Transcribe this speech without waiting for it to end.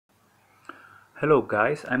Hello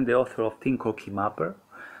guys, I'm the author of Tincore keymapper.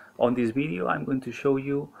 On this video I'm going to show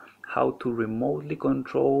you how to remotely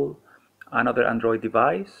control another Android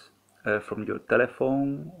device from your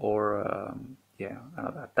telephone or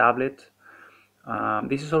another tablet.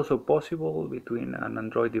 This is also possible between an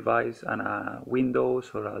Android device and a Windows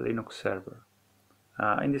or a Linux server.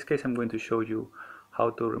 In this case I'm going to show you how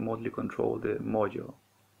to remotely control the Mojo,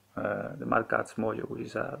 the Madcatz M.O.J.O, which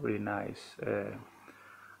is a really nice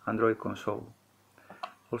Android console.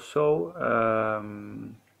 Also,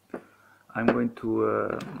 I'm going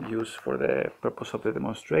to use, for the purpose of the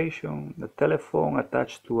demonstration, the telephone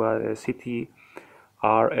attached to a CTRLR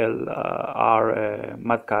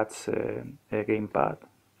Madcatz gamepad,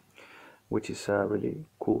 which is a really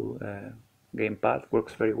cool gamepad,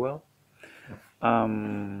 works very well.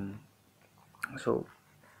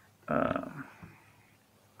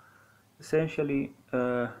 Essentially,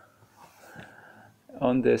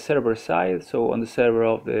 on the server side, so on the server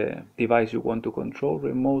of the device you want to control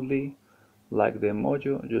remotely, like the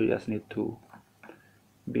Mojo, you just need to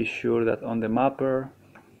be sure that on the mapper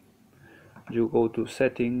you go to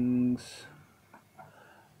settings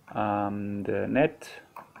and net.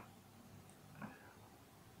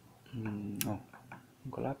 And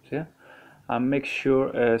make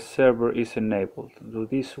sure server is enabled. So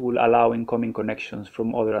this will allow incoming connections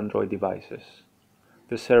from other Android devices.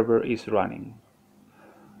 The server is running.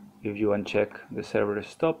 If you uncheck, the server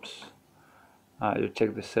stops. You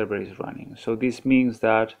check the server is running. So this means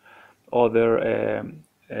that other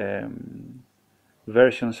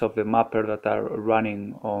versions of the mapper that are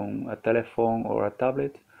running on a telephone or a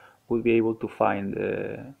tablet will be able to find,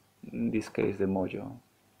 in this case, the Mojo.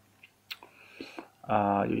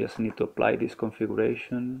 You just need to apply this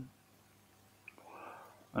configuration.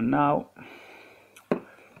 And now,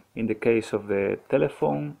 in the case of the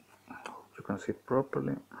telephone, you can see it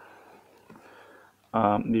properly.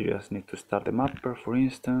 You just need to start the mapper, for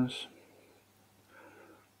instance.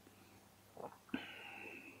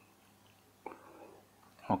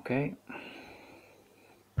 Okay.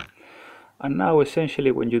 And now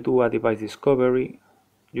essentially when you do a device discovery,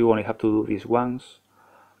 you only have to do this once.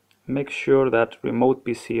 Make sure that remote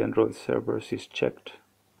PC Android servers is checked.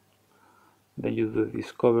 Then you do the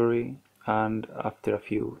discovery, and after a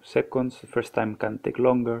few seconds, the first time can take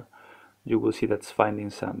longer, you will see that's finding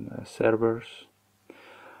some servers.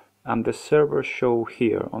 And the servers show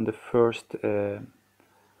here on the first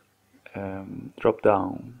drop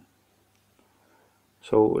down.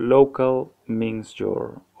 So local means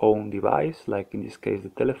your own device, like in this case the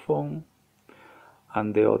telephone,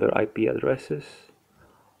 and the other IP addresses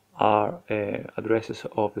are addresses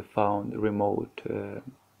of the found remote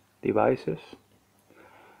devices.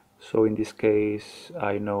 So in this case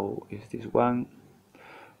I know is this one,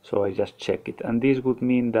 so I just check it, and this would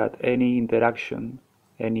mean that any interaction,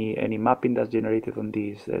 any mapping that's generated on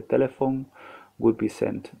this telephone would be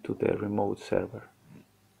sent to the remote server.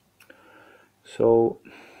 So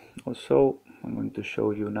also I'm going to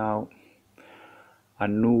show you now a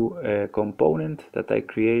new component that I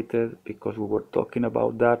created because we were talking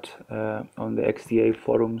about that on the XDA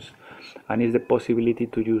forums, and is the possibility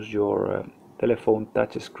to use your telephone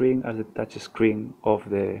touch screen as the touch screen of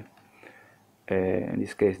the in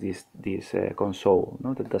this case this console,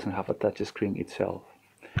 no, that doesn't have a touch screen itself.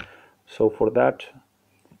 So for that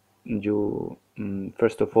you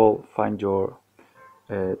first of all find your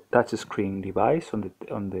touch screen device on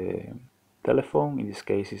the telephone. In this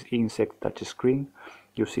case is insect touch screen.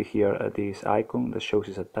 You see here this icon that shows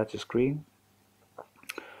it's a touch screen.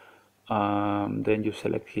 Then you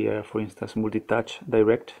select here, for instance, multitouch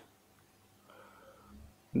direct.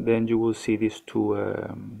 Then you will see these two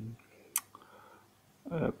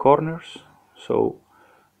corners, so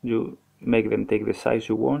you make them take the size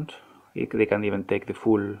you want. They can even take the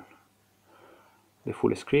full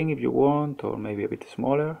screen if you want, or maybe a bit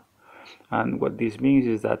smaller. And what this means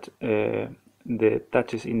is that the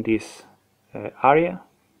touches in this area,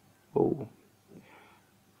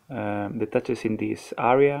 the touches in this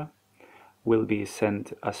area will be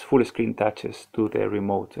sent as full screen touches to the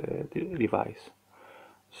remote device.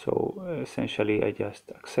 So essentially I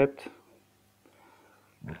just accept,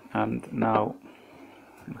 and now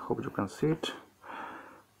I hope you can see it.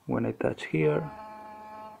 When I touch here,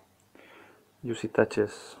 you see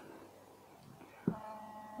touches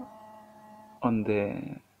on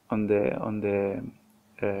the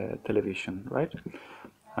television, right?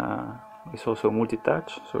 It's also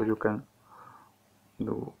multi-touch, so you can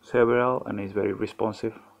do several, and it's very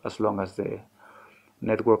responsive as long as the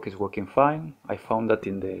network is working fine. I found that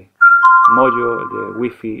in the Mojo the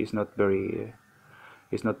Wi-Fi is not very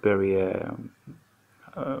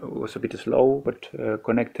was a bit slow, but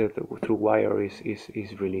connected through wire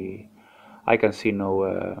is really, I can see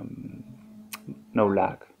no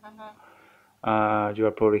lag. You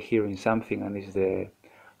are probably hearing something, and it's the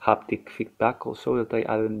haptic feedback also that I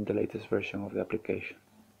added in the latest version of the application.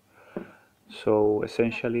 So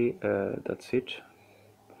essentially that's it.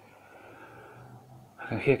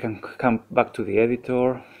 Here I can come back to the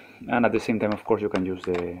editor, and at the same time of course you can use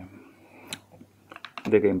the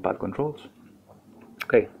gamepad controls.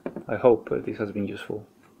 Okay, I hope this has been useful.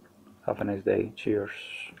 Have a nice day. Cheers.